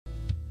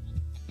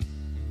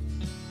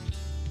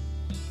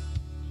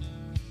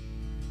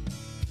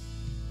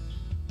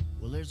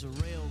there's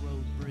a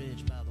railroad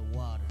bridge by the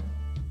water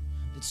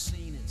that's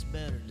seen its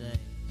better days.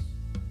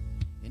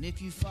 And if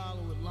you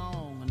follow it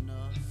long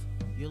enough,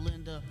 you'll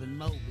end up in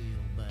Mobile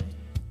Bay.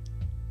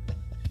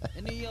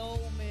 And the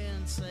old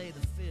men say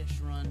the fish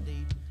run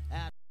deep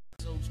out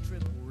of those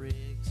triple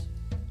rigs.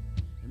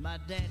 And my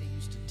daddy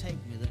used to take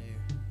me there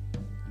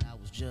when I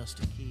was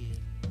just a kid.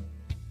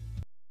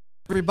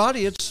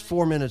 Everybody, it's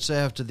 4 minutes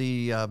after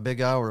the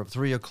big hour of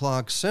 3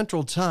 o'clock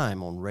Central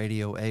Time on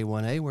Radio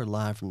A1A. We're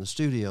live from the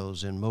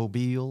studios in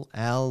Mobile,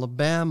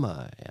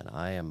 Alabama. And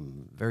I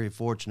am very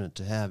fortunate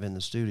to have in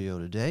the studio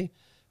today,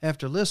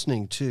 after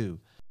listening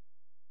to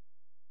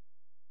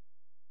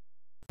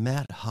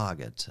Matt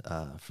Hoggett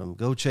from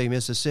Goche,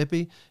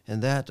 Mississippi.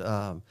 And that,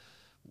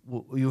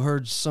 you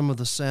heard some of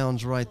the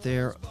sounds right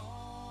there.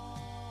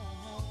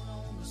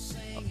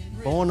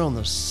 Born on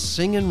the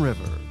Singing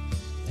River,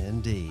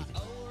 indeed.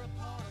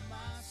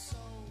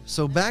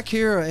 So back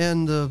here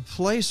in the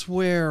place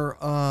where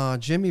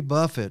Jimmy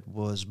Buffett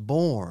was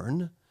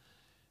born,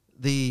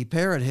 the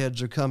Parrot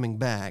Heads are coming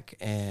back,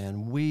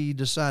 and we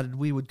decided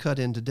we would cut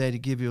in today to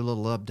give you a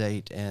little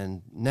update,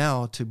 and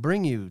now to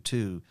bring you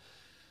to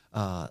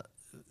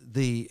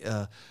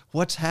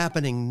what's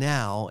happening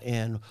now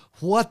and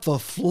what the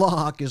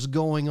flock is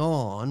going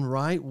on,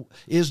 right,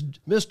 is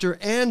Mr.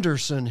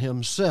 Anderson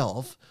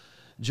himself.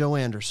 Joe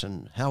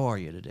Anderson, how are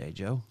you today,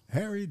 Joe?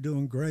 Harry,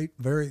 doing great.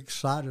 Very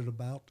excited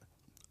about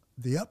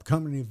the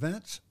upcoming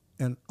events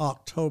in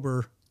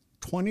October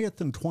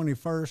 20th and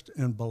 21st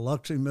in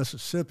Biloxi,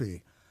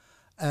 Mississippi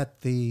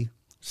at the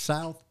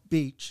South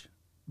Beach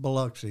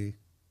Biloxi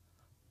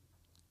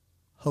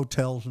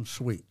Hotels and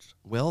Suites.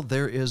 Well,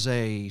 there is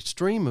a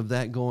stream of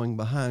that going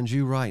behind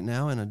you right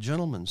now and a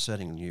gentleman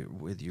sitting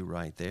with you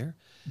right there.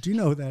 Do you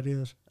know who that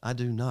is? I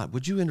do not.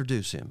 Would you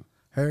introduce him?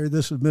 Harry,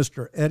 this is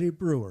Mr. Eddie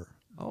Brewer.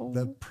 Oh.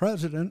 The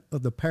president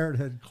of the Parrot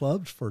Head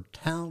Clubs for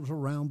towns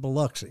around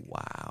Biloxi.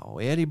 Wow.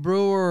 Eddie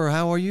Brewer,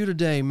 how are you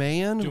today,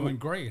 man? Doing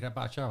great. How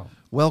about y'all?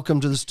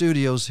 Welcome to the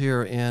studios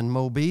here in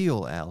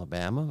Mobile,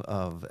 Alabama,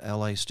 of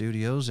LA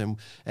Studios. And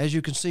as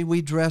you can see,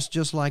 we dress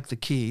just like the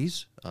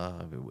Keys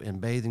in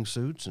bathing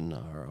suits and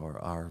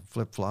our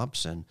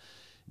flip-flops. And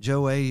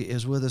Joe A.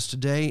 is with us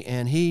today,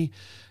 and he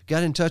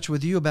got in touch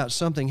with you about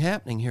something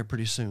happening here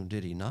pretty soon,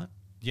 did he not?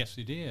 Yes,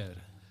 he did.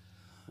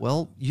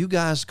 Well, you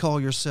guys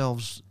call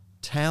yourselves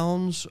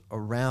Towns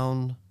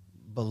Around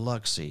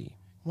Biloxi.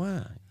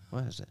 Why? Why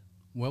is that?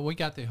 Well, we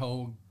got the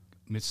whole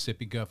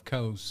Mississippi Gulf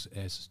Coast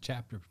as a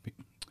chapter.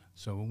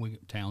 So we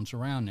towns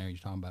around there. You're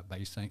talking about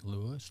Bay St.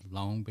 Louis,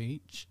 Long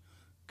Beach,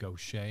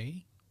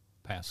 Goche,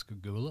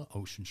 Pascagoula,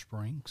 Ocean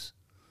Springs.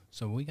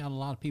 So we got a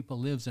lot of people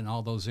lives in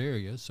all those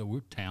areas. So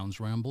we're towns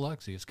around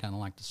Biloxi. It's kind of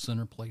like the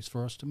center place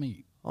for us to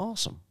meet.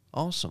 Awesome.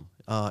 Awesome.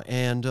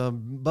 And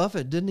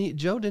Buffett,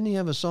 Joe didn't he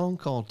have a song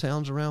called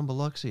Towns Around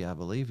Biloxi? I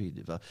believe he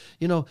did.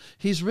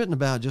 He's written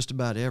about just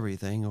about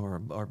everything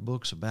or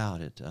books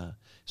about it.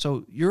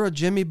 So you're a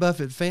Jimmy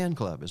Buffett fan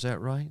club, is that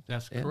right?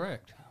 That's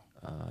correct.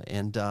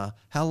 And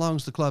how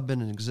long's the club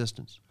been in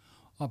existence?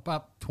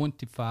 About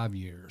 25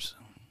 years.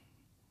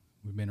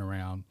 We've been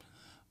around.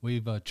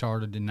 We've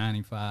chartered in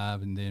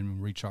 95 and then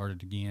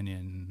rechartered again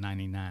in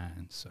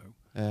 99. So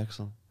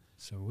excellent.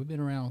 So we've been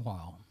around a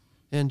while.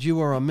 And you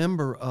are a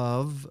member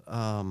of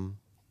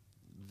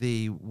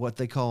what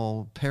they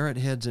call Parrot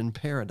Heads in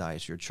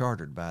Paradise. You're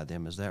chartered by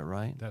them, is that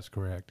right? That's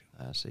correct.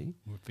 I see.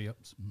 We're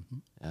FIPS.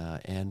 Mm-hmm.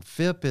 And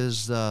FIP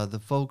is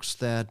the folks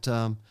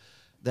that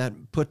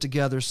put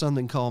together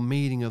something called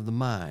Meeting of the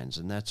Minds,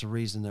 and that's the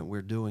reason that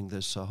we're doing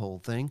this whole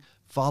thing,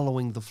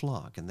 Following the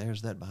Flock. And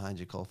there's that behind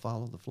you called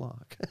Follow the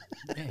Flock.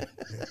 Yeah.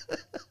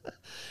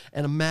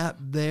 And a map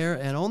there,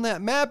 and on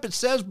that map it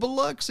says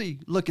Biloxi.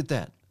 Look at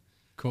that.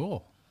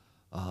 Cool.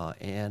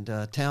 And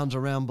Towns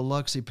Around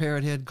Biloxi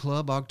Parrot Head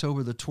Club,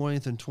 October the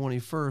 20th and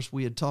 21st.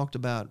 We had talked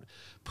about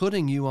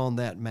putting you on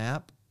that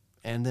map,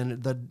 and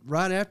then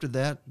right after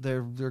that,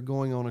 they're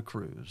going on a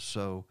cruise.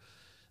 So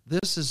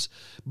this is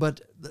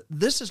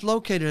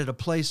located at a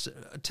place.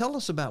 Tell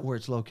us about where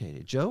it's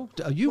located, Joe.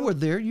 You were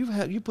there.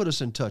 You put us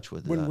in touch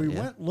with it. When we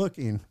went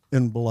looking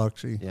in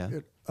Biloxi,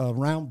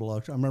 around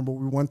Biloxi, I remember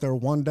we went there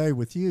one day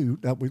with you.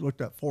 That we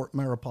looked at Fort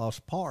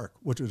Mariposa Park,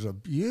 which is a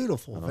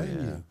beautiful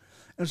venue. Yeah.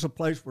 It's a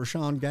place where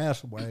Sean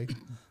Gassaway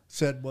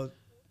said was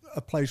a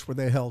place where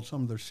they held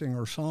some of their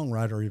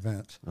singer-songwriter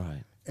events.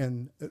 Right.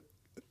 And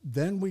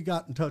then we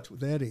got in touch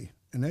with Eddie,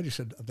 and Eddie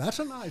said, that's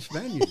a nice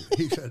venue.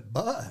 He said,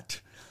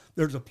 but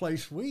there's a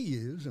place we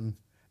use, and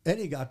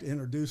Eddie got to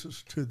introduce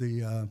us to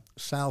the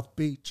South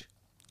Beach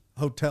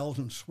Hotels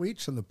and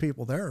Suites, and the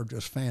people there are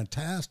just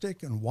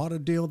fantastic, and what a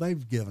deal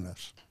they've given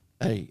us.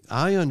 Hey,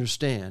 I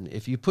understand.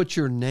 If you put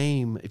your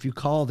name, if you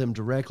call them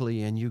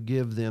directly and you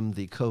give them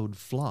the code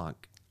PHlock,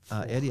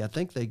 Eddie, I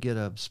think they get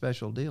a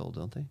special deal,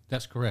 don't they?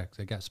 That's correct.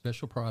 They got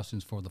special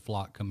pricings for the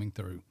flock coming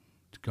through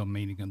to come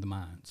Meeting of the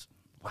Minds.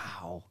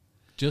 Wow.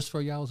 Just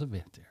for y'all's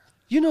event there.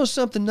 You know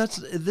something?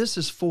 This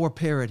is for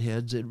Parrot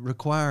Heads. It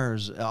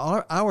requires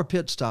our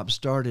pit stop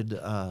started.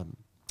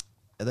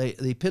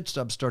 The pit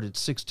stop started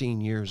 16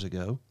 years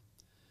ago,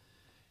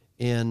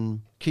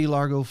 in Key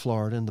Largo,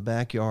 Florida, in the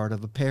backyard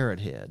of a parrot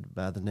head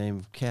by the name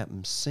of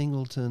Captain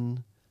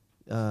Singleton.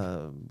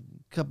 A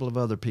couple of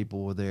other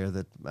people were there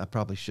that I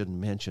probably shouldn't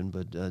mention,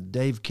 but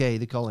Dave K,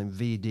 they call him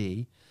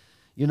VD.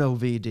 You know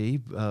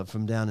VD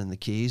from down in the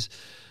Keys.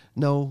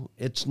 No,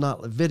 it's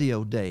not.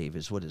 Video Dave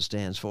is what it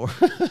stands for.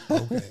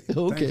 Okay.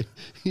 Okay.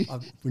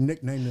 We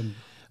nicknamed him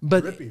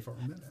But Drippy for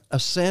a minute. a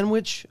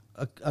sandwich,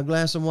 a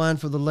glass of wine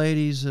for the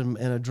ladies, and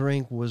a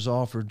drink was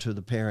offered to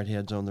the parrot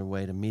heads on their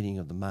way to Meeting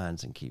of the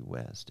Minds in Key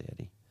West,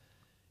 Eddie.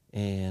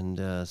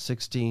 And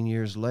 16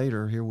 years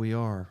later, here we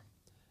are.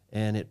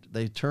 And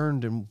they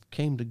turned and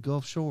came to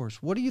Gulf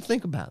Shores. What do you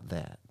think about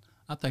that?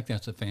 I think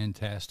that's a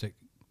fantastic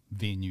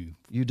venue.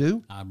 You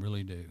do? I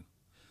really do.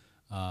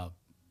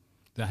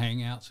 The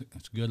Hangouts,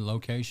 it's a good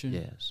location.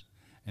 Yes.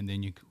 And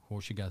then, of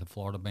course, you got the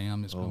Florida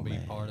Bam that's going to be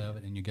a part of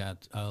it. And you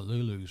got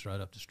Lulu's right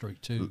up the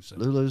street, too. So.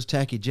 Lulu's,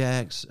 Tacky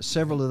Jack's,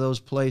 several of those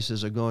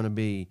places are going to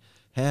be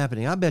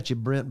happening. I bet you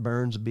Brent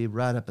Burns will be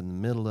right up in the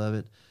middle of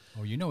it.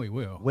 Oh, you know he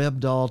will. Webb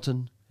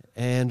Dalton.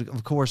 And,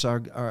 of course, our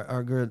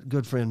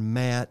good friend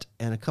Matt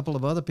and a couple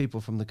of other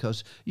people from the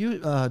coast.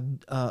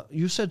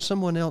 You said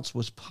someone else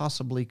was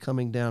possibly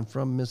coming down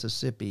from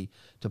Mississippi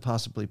to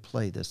possibly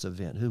play this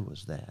event. Who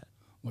was that?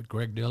 What,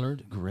 Greg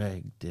Dillard?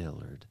 Greg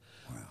Dillard.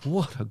 Wow.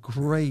 What a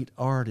great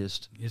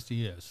artist. Yes,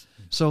 he is.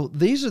 So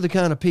these are the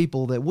kind of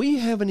people that we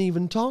haven't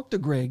even talked to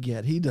Greg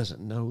yet. He doesn't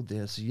know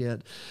this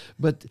yet,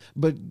 but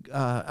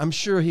I'm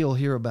sure he'll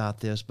hear about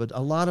this. But a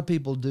lot of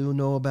people do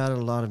know about it.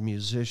 A lot of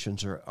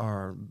musicians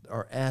are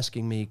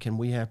asking me, can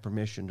we have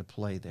permission to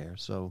play there?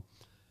 So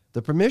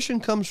the permission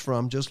comes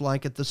from, just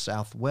like at the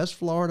Southwest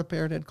Florida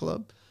Parrot Head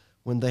Club,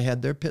 when they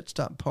had their pit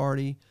stop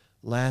party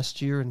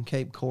last year in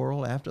Cape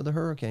Coral after the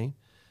hurricane.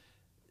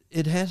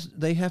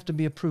 They have to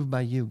be approved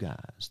by you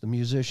guys. The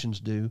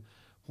musicians do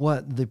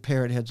what the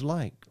parrot heads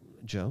like,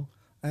 Joe.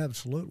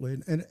 Absolutely.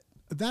 And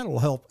that'll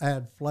help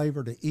add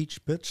flavor to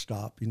each pit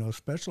stop,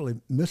 especially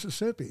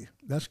Mississippi.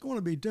 That's going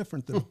to be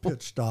different than a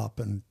pit stop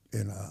in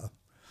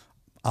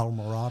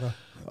Almirada.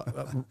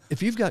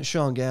 If you've got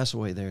Sean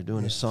Gassaway there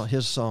doing his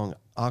song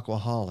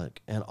Aquaholic,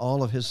 and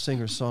all of his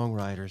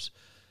singer-songwriters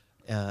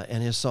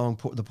and his song,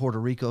 the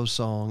Puerto Rico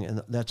song,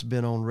 and that's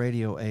been on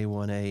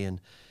RadioA1A, and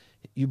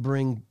you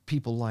bring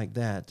people like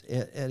that,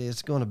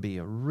 it's going to be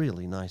a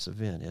really nice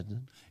event, isn't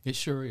it? It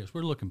sure is.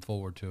 We're looking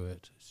forward to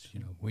it.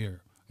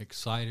 We're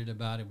excited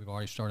about it. We've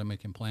already started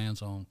making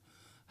plans on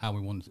how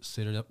we want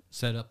to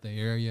set up the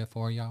area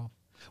for y'all.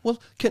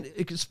 Well,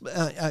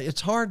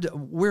 it's hard.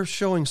 We're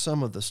showing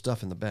some of the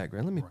stuff in the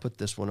background. Let me put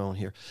this one on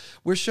here.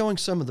 We're showing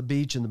some of the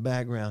beach in the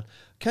background.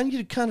 Can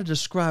you kind of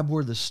describe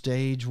where the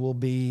stage will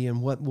be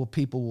and what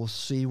people will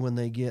see when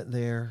they get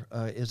there?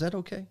 Is that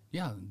okay?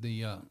 Yeah,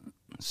 the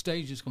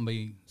stage is going to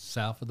be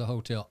south of the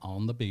hotel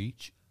on the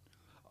beach.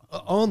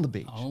 On the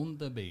beach. On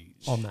the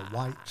beach. On the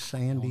white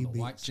sandy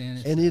beach.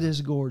 And it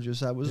is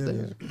gorgeous. I was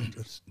there.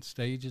 The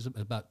stage is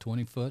about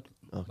 20 foot.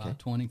 Okay. About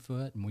 20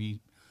 foot. And we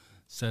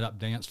set up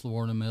dance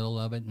floor in the middle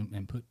of it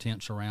and put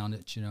tents around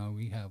it.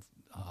 We have,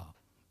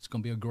 it's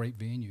going to be a great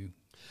venue.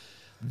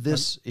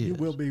 You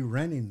will be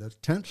renting the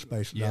tent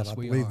space. Yes, I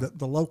we believe are. that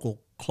the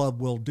local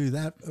club will do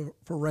that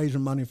for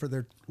raising money for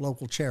their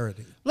local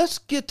charity. Let's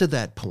get to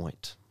that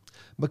point,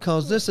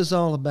 because this is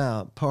all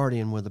about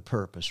partying with a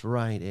purpose,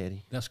 right,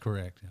 Eddie? That's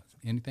correct.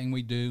 Anything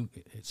we do,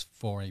 it's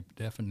for a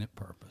definite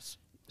purpose.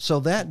 So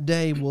that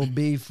day will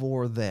be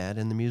for that,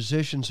 and the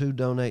musicians who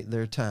donate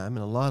their time,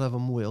 and a lot of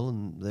them will,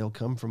 and they'll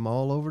come from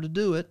all over to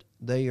do it,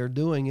 they are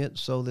doing it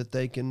so that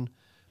they can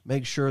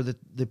make sure that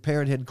the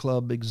Parrot Head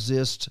Club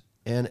exists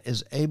and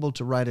is able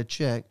to write a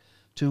check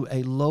to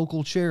a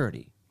local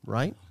charity,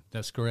 right?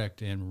 That's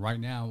correct. And right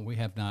now, we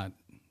have not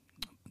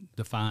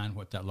defined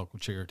what that local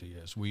charity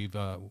is. We've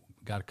got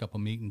a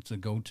couple meetings to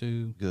go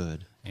to.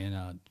 Good.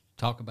 And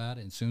talk about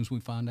it. And as soon as we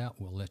find out,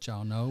 we'll let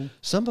y'all know.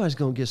 Somebody's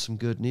going to get some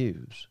good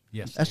news.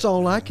 Yes. That's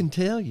all I can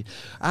tell you.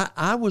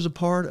 I was a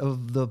part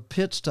of the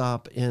pit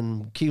stop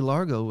in Key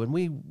Largo, and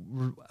we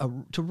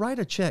to write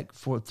a check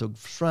for the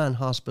Shrine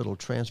Hospital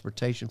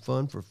Transportation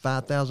Fund for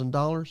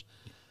 $5,000.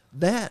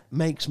 That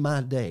makes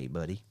my day,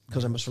 buddy,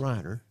 because I'm a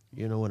Shriner.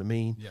 You know what I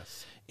mean?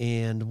 Yes.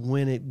 And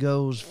when it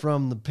goes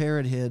from the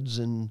Parrot Heads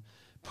and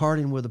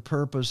partying with a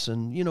purpose,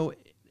 and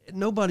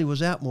nobody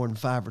was out more than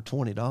 $5 or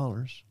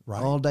 $20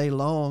 all day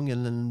long,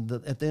 and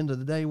then at the end of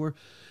the day,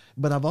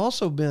 But I've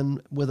also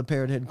been with a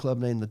Parrot Head Club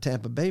named the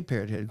Tampa Bay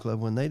Parrot Head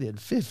Club when they did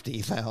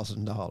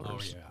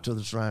 $50,000 to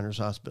the Shriners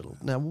Hospital.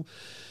 Now,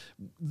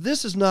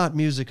 this is not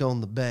Music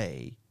on the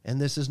Bay, and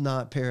this is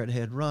not Parrot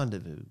Head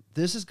Rendezvous.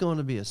 This is going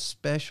to be a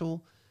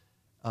special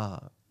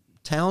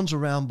Towns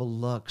Around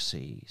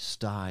Biloxi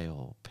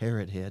style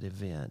Parrot Head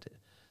event.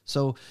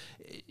 So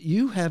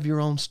you have your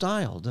own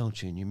style,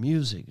 don't you, in your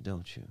music,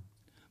 don't you?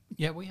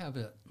 Yeah, we have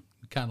a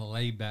kind of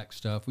laid back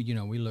stuff. We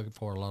look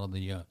for a lot of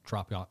the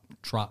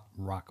trop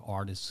rock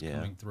artists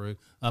coming through,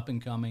 up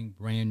and coming,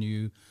 brand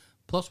new.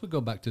 Plus, we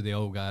go back to the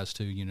old guys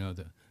too.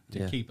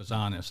 To keep us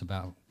honest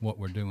about what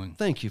we're doing.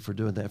 Thank you for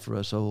doing that for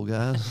us old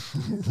guys,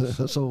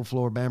 us old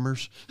floor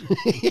bammers.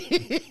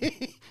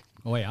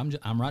 Oh, yeah,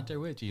 I'm right there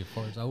with you as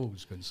far as old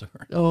is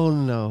concerned. Oh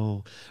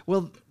no.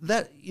 Well,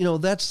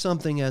 that's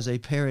something as a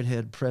Parrot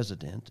Head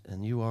president,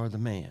 and you are the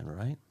man,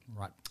 right?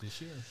 Right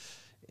this year.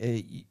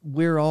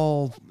 We're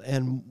all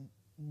in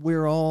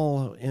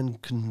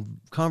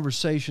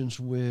conversations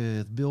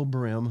with Bill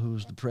Brim,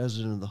 who's the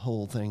president of the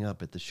whole thing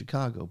up at the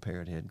Chicago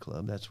Parrot Head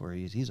Club. That's where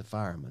he's a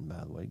fireman,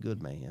 by the way,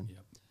 good man.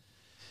 Yep.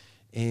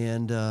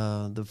 And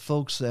the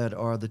folks that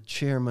are the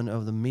chairman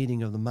of the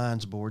meeting of the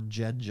Minds Board,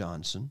 Jed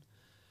Johnson.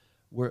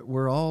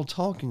 We're all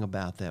talking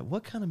about that.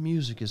 What kind of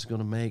music is going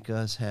to make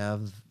us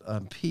have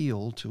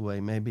appeal to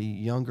a maybe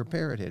younger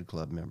Parrot Head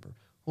Club member?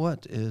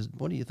 What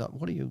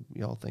do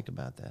y'all think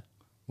about that?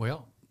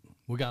 Well,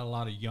 we got a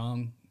lot of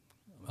young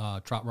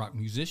trop rock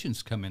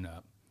musicians coming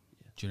up,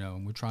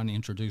 and we're trying to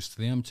introduce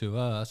them to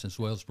us as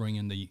well as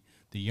bringing the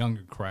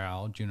younger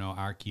crowd,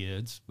 our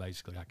kids,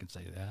 basically, I can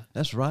say that.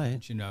 That's right.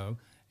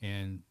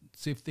 And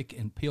see if they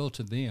can appeal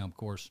to them. Of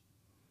course,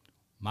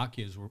 my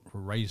kids were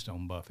raised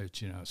on Buffett,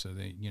 so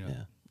they,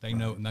 they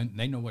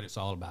know what it's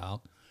all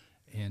about.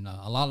 And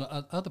a lot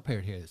of other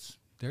Parrot Heads,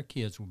 their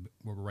kids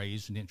were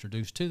raised and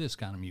introduced to this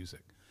kind of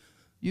music.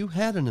 You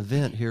had an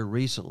event here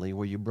recently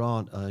where you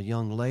brought a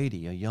young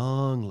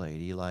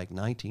lady like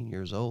 19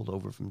 years old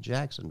over from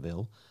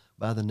Jacksonville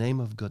by the name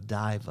of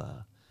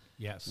Godiva.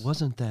 Yes.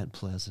 Wasn't that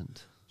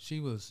pleasant? She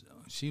was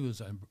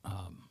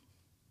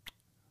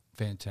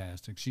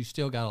fantastic. She's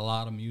still got a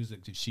lot of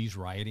music that she's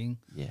writing.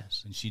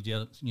 Yes. And she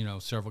did,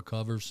 several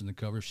covers, and the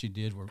covers she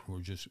did were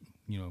just,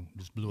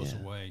 just blew us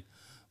away.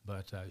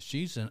 But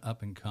she's an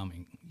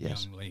up-and-coming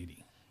young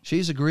lady.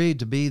 She's agreed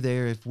to be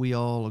there if we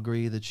all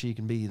agree that she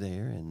can be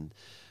there,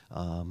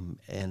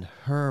 and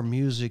her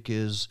music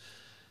is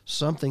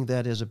something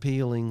that is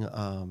appealing,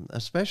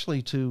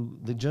 especially to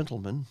the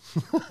gentlemen,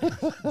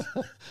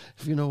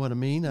 if you know what I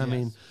mean. Yes. I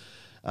mean,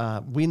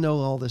 we know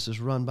all this is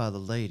run by the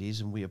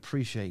ladies, and we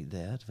appreciate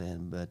that.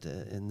 But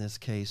in this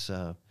case,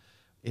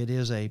 it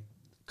is a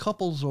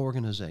couples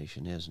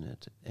organization, isn't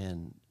it?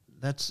 And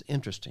that's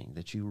interesting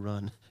that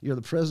you're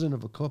the president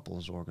of a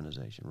couples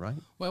organization, right?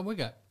 Well, we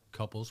got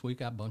couples. We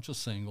got a bunch of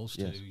singles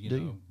too.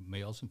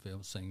 Males and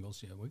female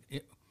singles. Yeah,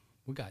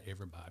 we got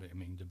everybody. I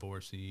mean,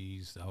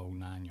 divorcees, the whole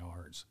 9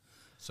 yards.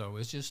 So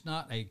it's just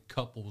not a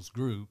couples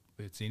group.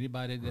 It's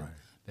anybody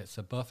that's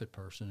a Buffett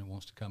person and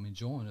wants to come and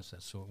join us.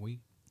 That's what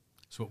we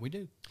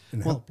do.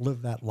 And help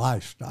live that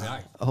lifestyle.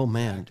 Right. Oh,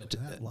 man.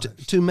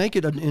 To make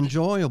it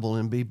enjoyable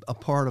and be a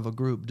part of a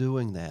group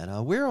doing that.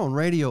 We're on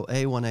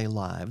RadioA1A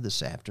Live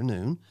this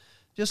afternoon,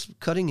 just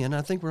cutting in.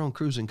 I think we're on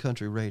Cruising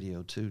Country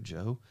Radio, too,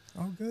 Joe.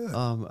 Oh, good.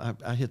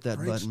 I hit that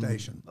Great button.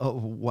 Station. Oh,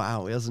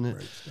 wow, isn't it?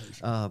 Great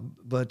station.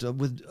 But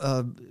with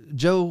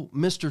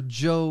Mr.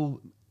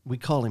 Joe, we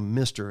call him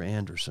Mr.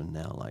 Anderson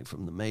now, like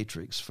from the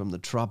Matrix, from the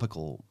trop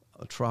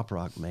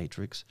rock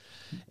Matrix.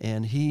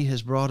 And he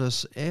has brought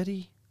us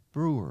Eddie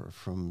Brewer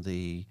from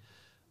the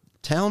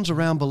Towns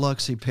Around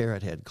Biloxi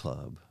Parrot Head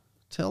Club.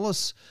 Tell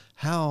us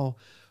how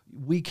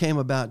we came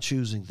about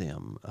choosing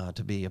them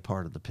to be a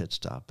part of the pit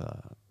stop,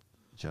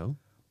 Joe.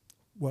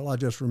 Well, I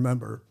just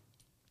remember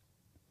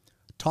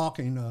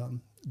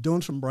talking,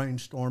 doing some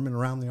brainstorming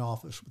around the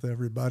office with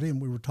everybody, and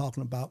we were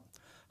talking about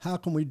how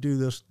can we do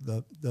this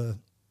the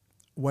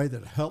way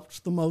that helps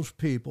the most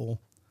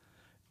people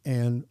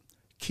and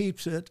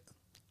keeps it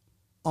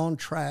on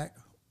track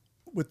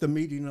with the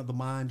meeting of the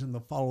minds and the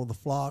follow the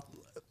flock.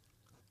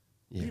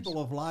 Yes.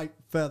 People of light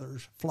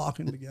feathers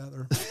flocking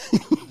together.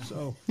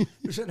 So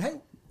we said, hey,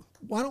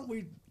 why don't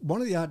we,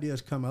 one of the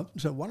ideas come up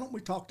and said, why don't we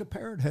talk to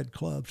Parrot Head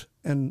clubs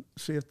and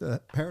see if the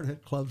Parrot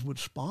Head clubs would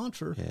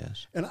sponsor.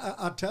 Yes. And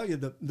I tell you,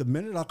 the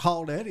minute I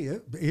called Eddie,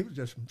 he was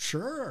just,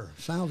 sure,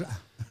 sounds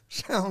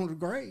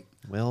great.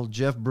 Well,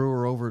 Jeff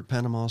Brewer over at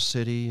Panama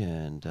City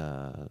and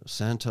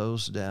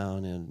Santos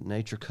down in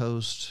Nature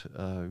Coast,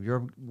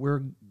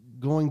 we're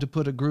going to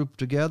put a group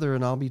together,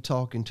 and I'll be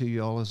talking to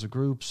you all as a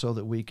group so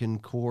that we can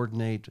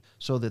coordinate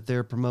so that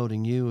they're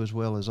promoting you as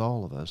well as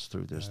all of us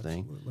through this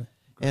thing.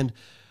 And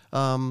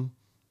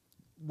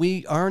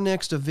our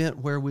next event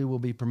where we will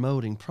be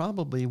promoting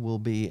probably will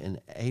be in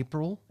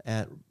April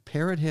at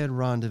Parrot Head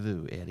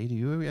Rendezvous. Eddie, do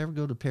you ever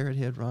go to Parrot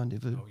Head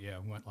Rendezvous? Oh, yeah, I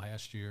went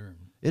last year.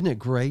 Isn't it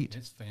great?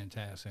 It's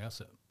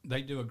fantastic.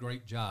 They do a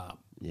great job.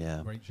 Yeah.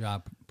 Great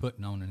job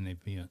putting on an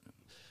event.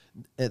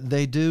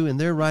 They do, and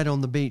they're right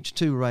on the beach,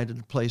 too, right at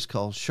a place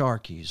called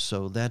Sharky's.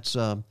 So that's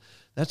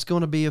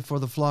going to be for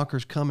the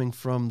flockers coming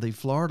from the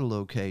Florida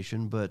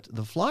location. But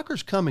the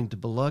flockers coming to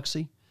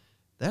Biloxi,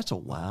 that's a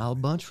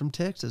wild bunch from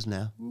Texas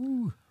now.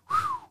 Ooh.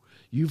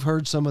 You've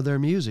heard some of their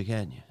music,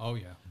 haven't you? Oh,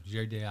 yeah.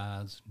 Jerry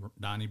Diaz,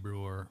 Donnie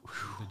Brewer,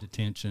 the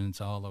Detentions,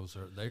 all those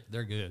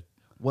they're good.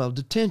 Well,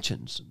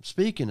 Detentions,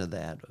 speaking of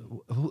that,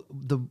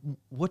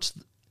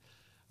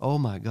 oh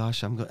my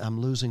gosh, I'm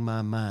losing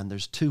my mind.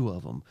 There's two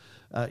of them,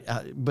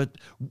 but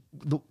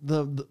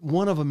the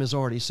one of them has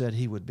already said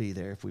he would be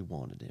there if we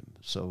wanted him.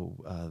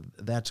 So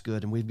that's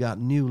good, and we've got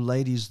new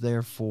ladies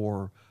there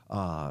from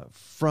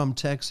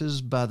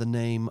Texas by the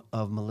name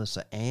of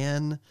Melissa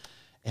Ann,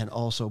 and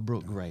also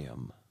Brooke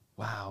Graham.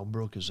 Wow,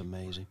 Brooke is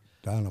amazing.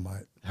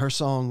 Dynamite. Her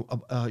song,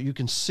 you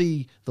can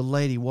see the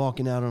lady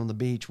walking out on the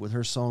beach with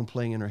her song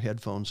playing in her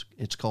headphones.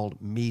 It's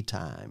called Me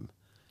Time.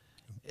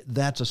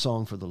 That's a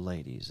song for the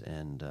ladies,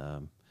 and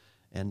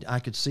I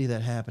could see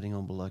that happening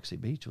on Biloxi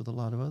Beach with a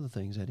lot of other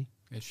things, Eddie.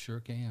 It sure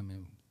can.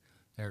 And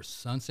their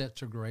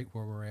sunsets are great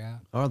where we're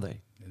at. Are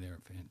they? They're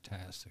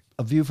fantastic.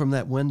 A view from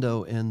that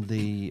window in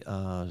the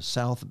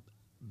South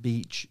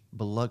Beach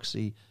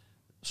Biloxi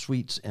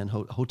Suites and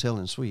Hotel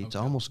and Suites.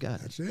 I almost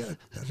got it.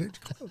 That's it.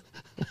 Close.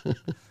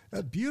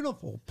 A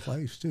beautiful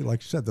place, too.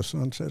 Like you said, the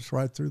sunset's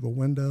right through the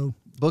window.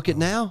 Book it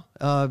now.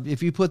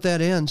 If you put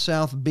that in,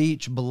 South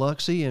Beach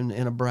Biloxi in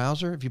a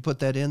browser, if you put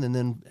that in, and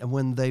then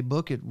when they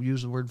book it,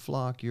 use the word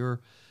PHlock,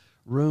 your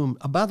room.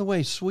 By the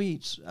way,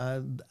 suites,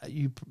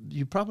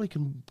 you probably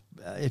can,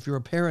 if you're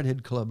a Parrot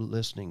Head Club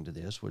listening to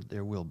this, which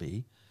there will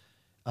be,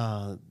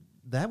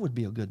 that would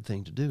be a good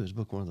thing to do, is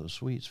book one of those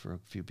suites for a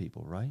few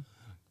people, right?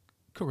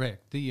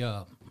 Correct.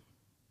 The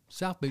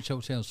South Beach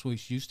Hotel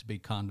Suites used to be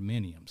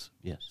condominiums.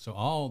 Yes. So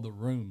all the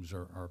rooms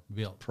are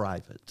built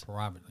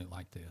privately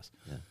like this.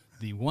 Yeah.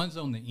 The ones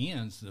on the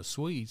ends, the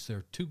suites,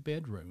 they're 2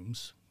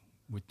 bedrooms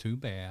with 2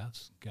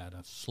 baths, got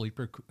a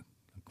sleeper,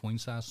 a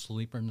queen-size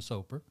sleeper and a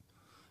sofa,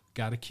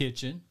 got a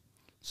kitchen.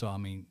 So, I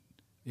mean,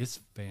 it's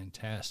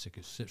fantastic.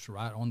 It sits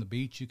right on the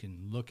beach. You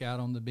can look out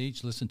on the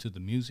beach, listen to the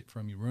music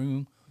from your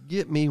room.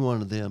 Get me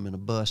one of them in a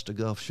bus to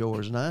Gulf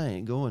Shores, and I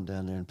ain't going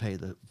down there and pay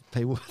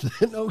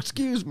no,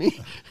 excuse me.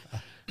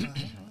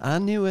 I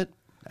knew it.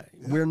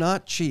 We're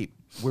not cheap.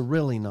 We're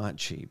really not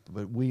cheap,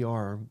 but we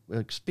are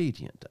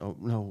expedient. Oh,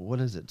 no,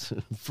 what is it?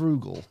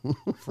 Frugal.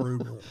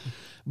 Frugal.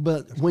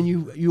 But when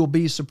you'll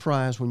be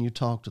surprised when you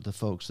talk to the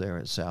folks there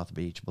at South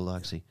Beach,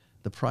 Biloxi.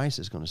 The price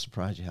is going to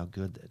surprise you how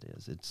good that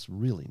is. It's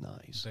really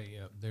nice.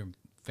 They're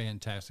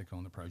fantastic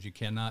on the pros. You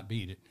cannot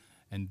beat it.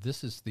 And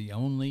this is the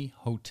only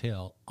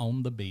hotel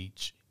on the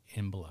beach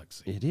in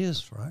Biloxi. It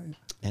is. That's right.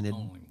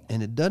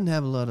 And it doesn't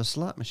have a lot of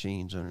slot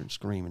machines under it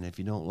screaming if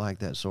you don't like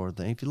that sort of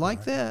thing. If you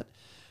like that,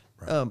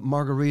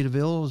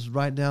 Margaritaville is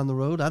right down the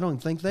road. I don't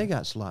think they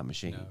got slot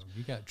machines. No,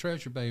 you got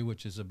Treasure Bay,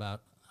 which is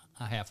about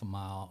a half a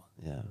mile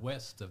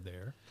west of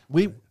there.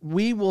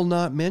 We will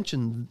not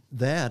mention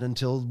that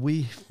until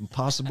we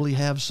possibly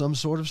have some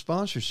sort of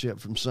sponsorship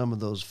from some of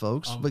those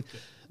folks. But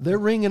they're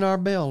ringing our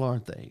bell,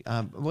 aren't they?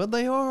 Well,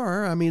 they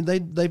are. I mean,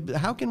 they.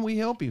 How can we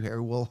help you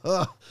here? Well,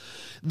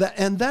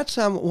 and that's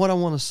what I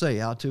want to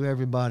say out to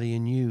everybody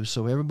and you,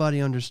 so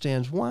everybody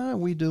understands why are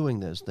we doing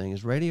this thing.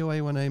 Is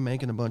RadioA1A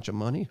making a bunch of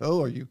money?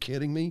 Oh, are you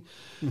kidding me?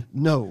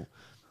 No.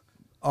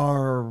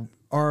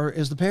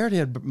 Is the Parrot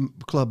Head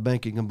Club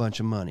making a bunch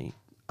of money?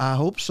 I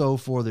hope so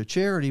for the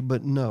charity,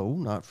 but no,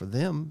 not for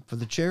them. For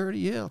the charity,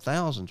 yeah,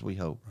 thousands, we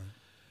hope. Right.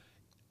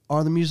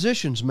 Are the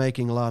musicians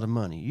making a lot of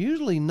money?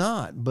 Usually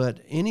not, but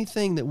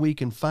anything that we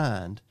can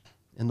find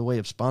in the way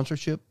of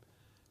sponsorship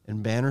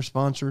and banner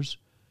sponsors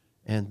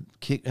and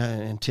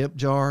tip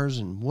jars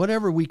and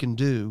whatever we can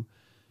do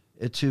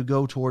to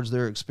go towards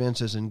their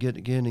expenses and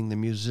getting the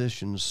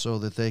musicians so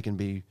that they can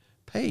be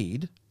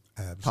paid,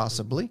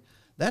 possibly.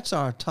 That's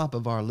our top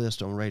of our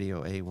list on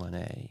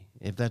RadioA1A,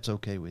 if that's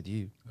okay with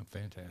you. Oh,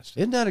 fantastic.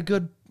 Isn't that a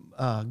good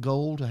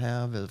goal to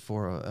have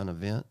for an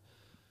event?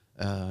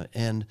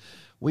 And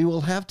we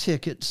will have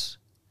tickets.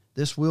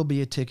 This will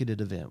be a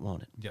ticketed event,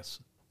 won't it? Yes.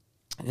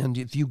 And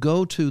if you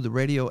go to the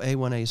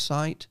RadioA1A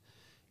site,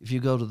 if you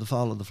go to the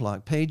Follow the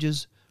Flock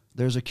pages,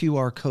 there's a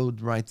QR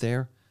code right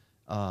there.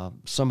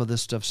 Some of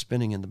this stuff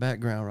spinning in the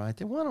background right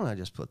there. Why don't I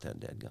just put that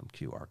dadgum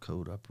QR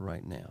code up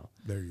right now?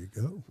 There you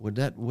go. Would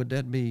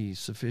that be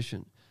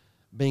sufficient?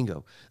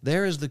 Bingo.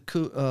 There is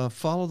the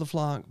Follow the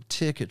Flock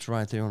tickets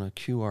right there on a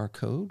QR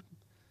code.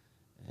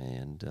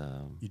 And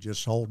you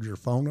just hold your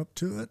phone up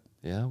to it.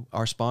 Yeah.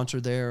 Our sponsor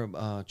there,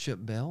 Chip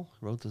Bell,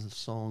 wrote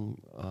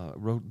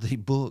the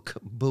book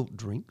Boat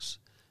Drinks,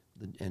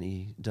 and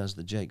he does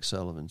the Jake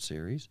Sullivan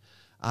series.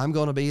 I'm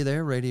going to be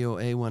there.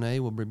 RadioA1A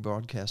will be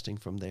broadcasting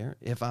from there.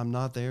 If I'm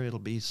not there, it'll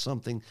be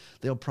something.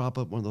 They'll prop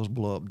up one of those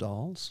blow-up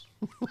dolls.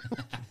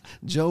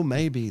 Joe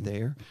may be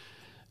there.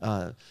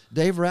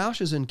 Dave Roush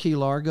is in Key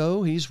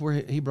Largo. He's where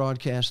he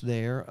broadcasts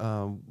there.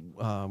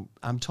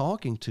 I'm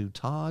talking to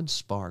Todd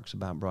Sparks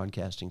about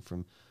broadcasting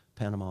from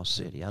Panama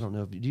City. I don't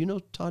know. Do you know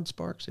Todd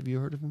Sparks? Have you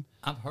heard of him?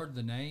 I've heard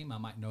the name. I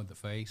might know the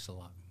face a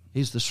lot.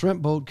 He's the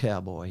shrimp boat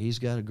cowboy. He's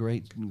got a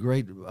great,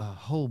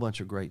 whole bunch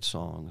of great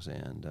songs.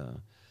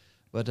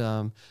 But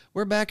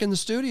we're back in the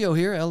studio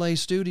here, LA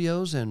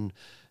Studios, and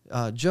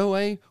Joe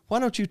A., why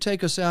don't you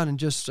take us out and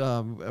just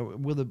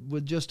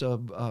with just a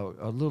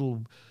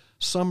little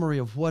summary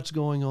of what's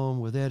going on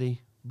with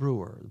Eddie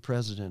Brewer, the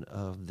president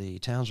of the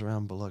Towns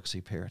Around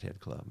Biloxi Parrot Head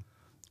Club.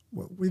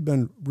 Well, we've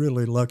been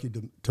really lucky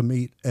to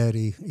meet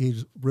Eddie.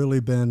 He's really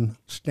been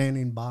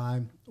standing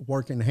by,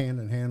 working hand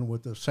in hand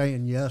with us,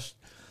 saying yes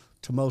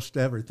to most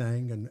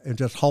everything, and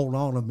just hold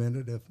on a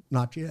minute, if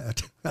not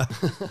yet.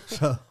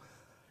 So,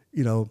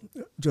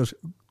 just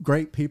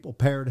great people,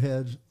 Parrot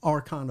Heads,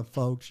 our kind of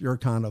folks, your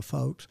kind of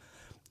folks.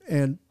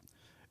 And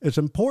it's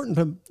important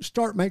to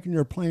start making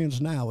your plans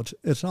now.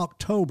 It's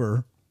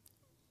October.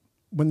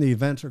 when the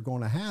events are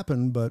going to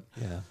happen. But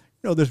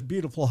Yeah. this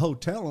beautiful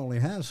hotel only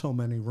has so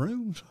many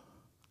rooms.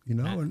 And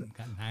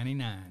Got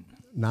 99.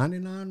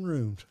 99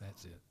 rooms,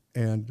 That's it.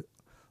 and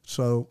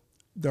so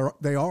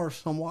they are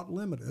somewhat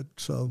limited.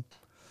 So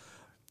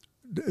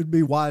it'd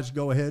be wise to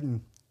go ahead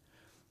and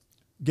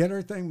get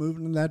everything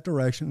moving in that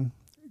direction.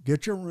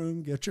 Get your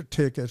room, get your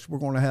tickets. We're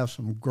going to have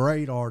some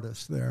great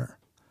artists there,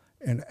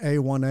 and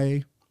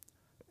A1A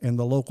and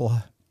the local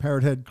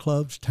Parrot Head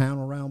clubs, towns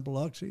around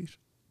Biloxi.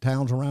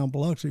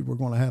 We're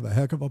going to have a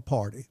heck of a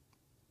party.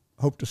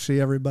 Hope to see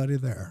everybody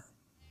there.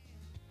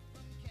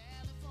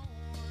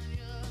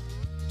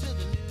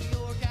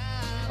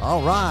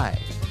 All right.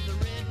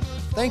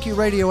 Thank you,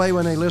 Radio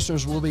A1A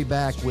listeners. We'll be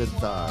back with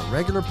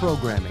regular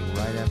programming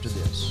right after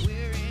this.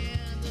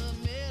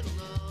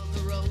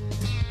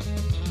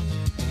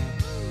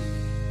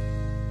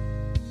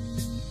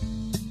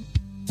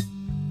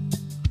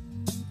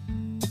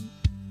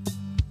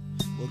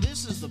 Well,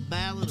 this is the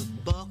Ballad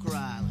of Buck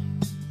Riley.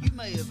 You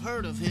may have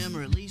heard of him,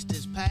 or at least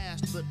his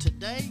past, but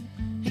today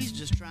he's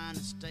just trying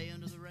to stay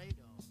under the radar.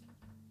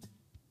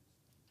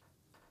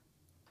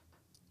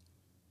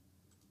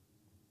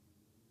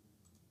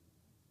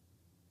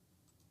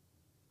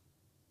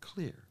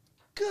 Clear.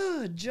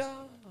 Good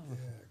job. Yeah,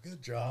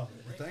 good job.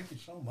 Well, thank you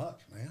so much,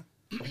 man.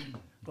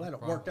 Glad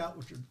it worked out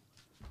with your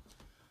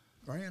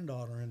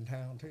granddaughter in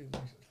town too.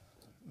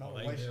 Well,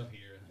 they live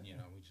here,